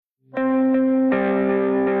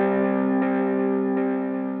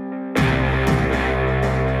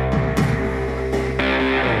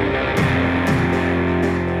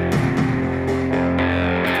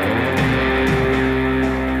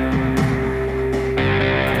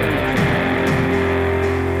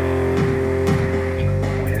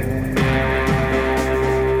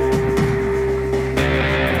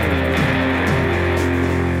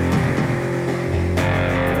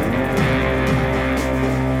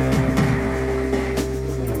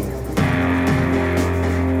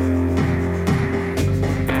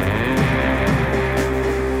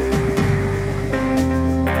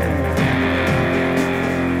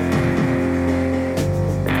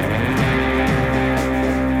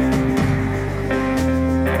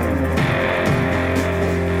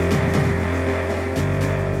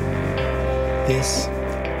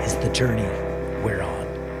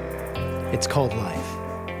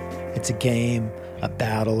It's a game, a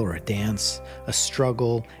battle, or a dance, a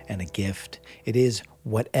struggle, and a gift. It is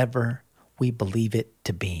whatever we believe it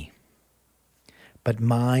to be. But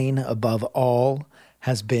mine, above all,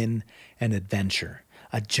 has been an adventure,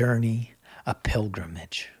 a journey, a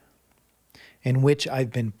pilgrimage, in which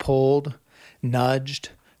I've been pulled, nudged,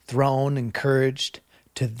 thrown, encouraged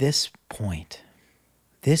to this point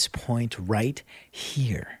right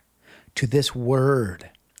here, to this word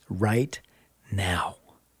right now.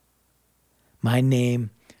 My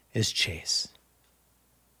name is Chase.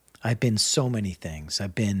 I've been so many things.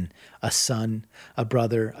 I've been a son, a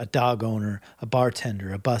brother, a dog owner, a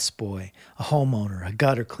bartender, a busboy, a homeowner, a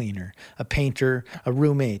gutter cleaner, a painter, a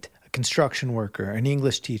roommate, a construction worker, an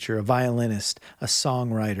English teacher, a violinist, a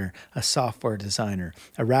songwriter, a software designer,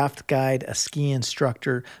 a raft guide, a ski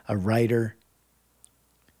instructor, a writer.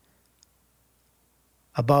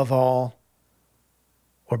 Above all,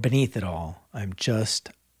 or beneath it all, I'm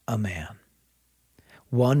just a man.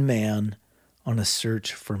 One man on a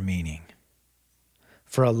search for meaning,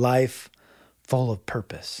 for a life full of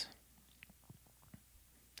purpose.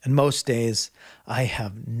 And most days, I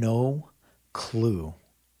have no clue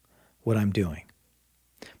what I'm doing.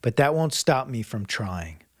 But that won't stop me from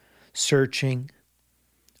trying, searching,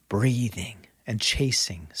 breathing, and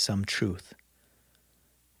chasing some truth.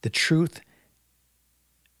 The truth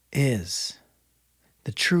is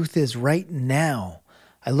right now.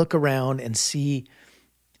 I look around and see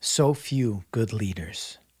so few good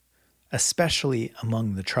leaders, especially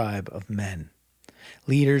among the tribe of men.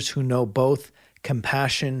 Leaders who know both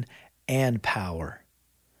compassion and power,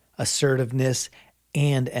 assertiveness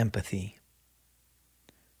and empathy.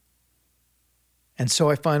 And so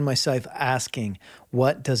I find myself asking,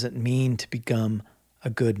 what does it mean to become a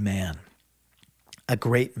good man, a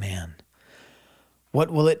great man? What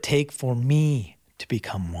will it take for me to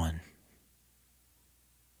become one?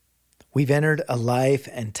 We've entered a life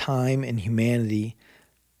and time in humanity,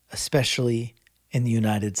 especially in the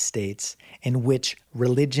United States, in which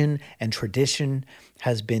religion and tradition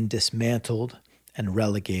has been dismantled and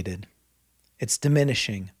relegated. It's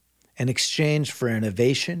diminishing in exchange for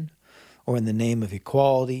innovation, or in the name of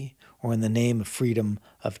equality, or in the name of freedom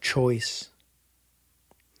of choice.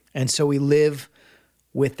 And so we live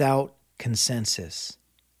without consensus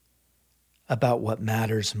about what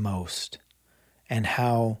matters most and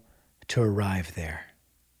how to arrive there.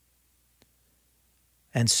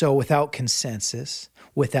 And so without consensus,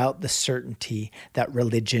 without the certainty that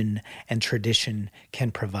religion and tradition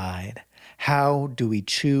can provide, how do we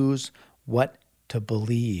choose what to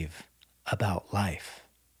believe about life?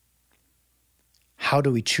 How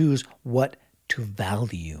do we choose what to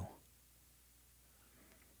value?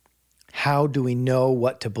 How do we know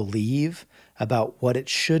what to believe about what it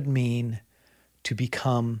should mean to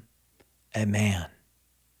become a man?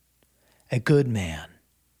 A good man,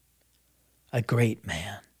 a great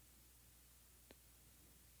man.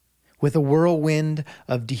 With a whirlwind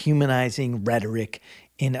of dehumanizing rhetoric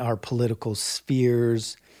in our political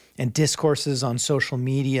spheres and discourses on social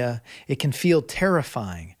media, it can feel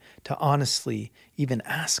terrifying to honestly even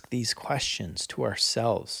ask these questions to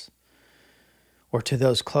ourselves or to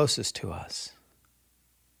those closest to us.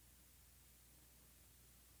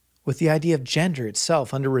 With the idea of gender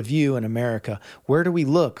itself under review in America, where do we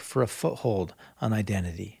look for a foothold on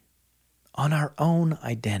identity? On our own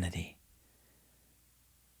identity?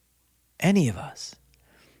 Any of us?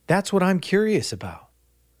 That's what I'm curious about.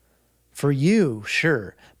 For you,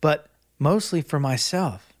 sure, but mostly for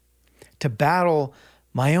myself. To battle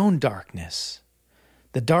my own darkness,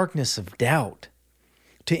 the darkness of doubt,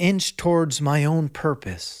 to inch towards my own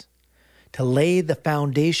purpose, to lay the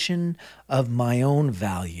foundation of my own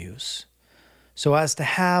values, so as to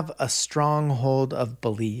have a stronghold of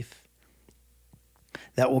belief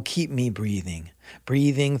that will keep me breathing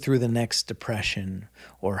through the next depression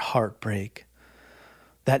or heartbreak,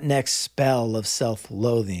 that next spell of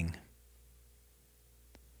self-loathing,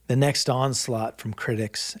 the next onslaught from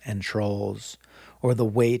critics and trolls, or the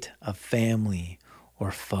weight of family or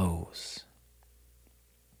foes.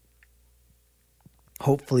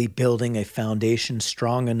 Hopefully building a foundation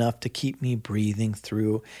strong enough to keep me breathing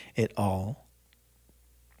through it all.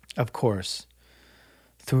 Of course,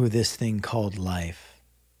 through this thing called life,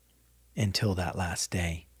 until that last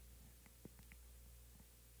day.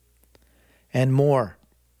 And more,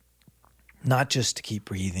 not just to keep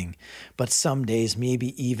breathing, but some days,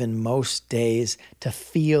 maybe even most days, to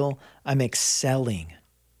feel I'm excelling,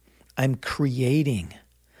 I'm creating,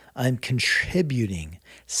 I'm contributing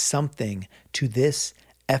something to this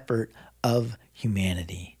effort of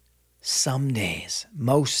humanity. Some days,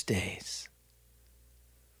 most days.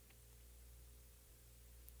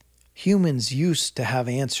 Humans used to have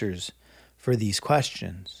answers for these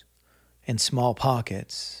questions in small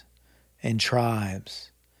pockets, in tribes,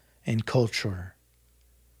 in culture.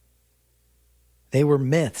 They were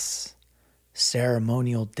myths,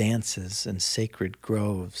 ceremonial dances and sacred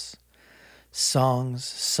groves, songs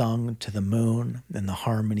sung to the moon in the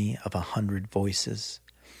harmony of 100 voices,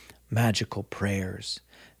 magical prayers.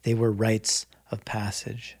 They were rites of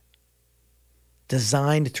passage,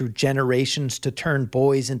 designed through generations to turn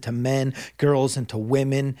boys into men, girls into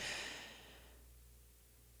women,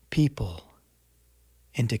 people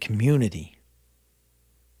into community,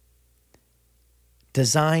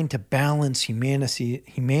 designed to balance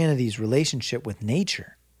humanity's relationship with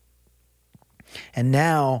nature. And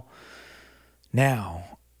now,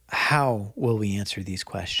 how will we answer these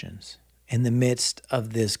questions in the midst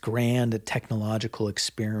of this grand technological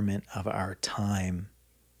experiment of our time,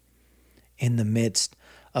 in the midst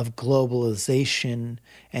of globalization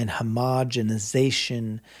and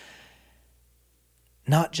homogenization,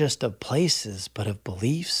 not just of places, but of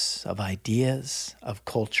beliefs, of ideas, of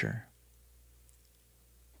culture,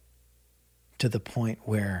 to the point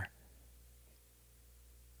where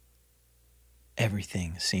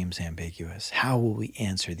everything seems ambiguous? How will we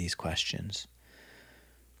answer these questions?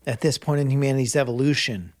 At this point in humanity's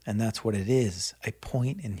evolution, and that's what it is, a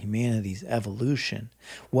point in humanity's evolution,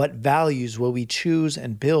 what values will we choose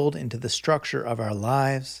and build into the structure of our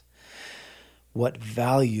lives? What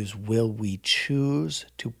values will we choose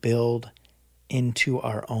to build into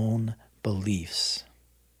our own beliefs?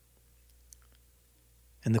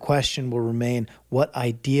 And the question will remain, what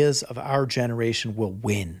ideas of our generation will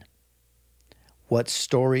win? What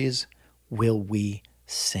stories will we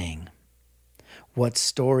sing? What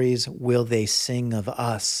stories will they sing of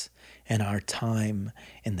us and our time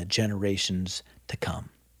in the generations to come?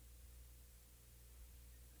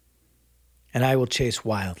 And I will chase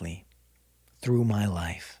wildly through my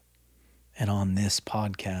life and on this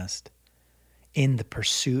podcast in the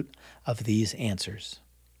pursuit of these answers.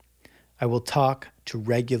 I will talk to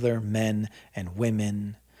regular men and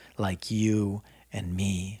women like you and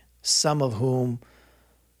me, some of whom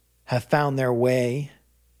have found their way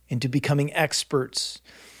into becoming experts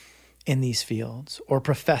in these fields, or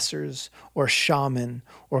professors, or shaman,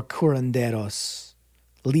 or curanderos,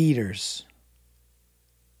 leaders,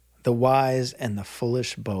 the wise and the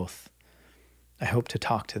foolish both. I hope to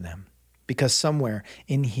talk to them, because somewhere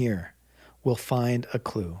in here we'll find a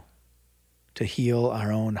clue to heal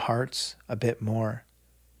our own hearts a bit more,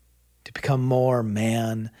 to become more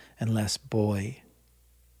man and less boy,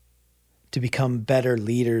 to become better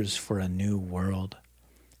leaders for a new world,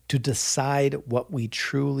 to decide what we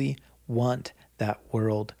truly want that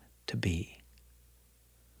world to be.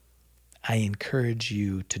 I encourage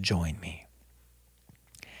you to join me.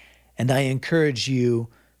 And I encourage you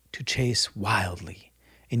to chase wildly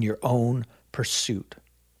in your own pursuit,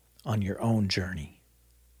 on your own journey.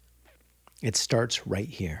 It starts right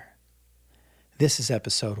here. This is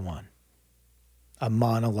episode 1, a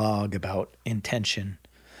monologue about intention,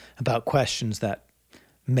 about questions that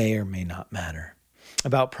may or may not matter,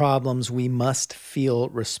 about problems we must feel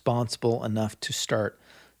responsible enough to start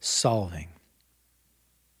solving.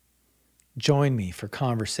 Join me for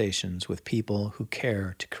conversations with people who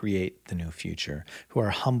care to create the new future, who are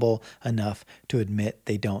humble enough to admit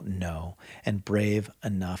they don't know, and brave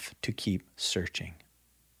enough to keep searching.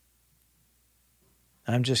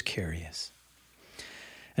 I'm just curious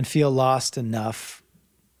and feel lost enough,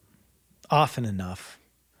 often enough,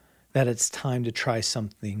 that it's time to try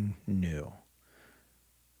something new,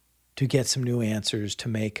 to get some new answers, to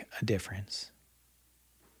make a difference.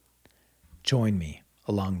 Join me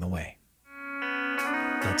along the way.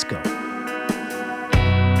 Let's go.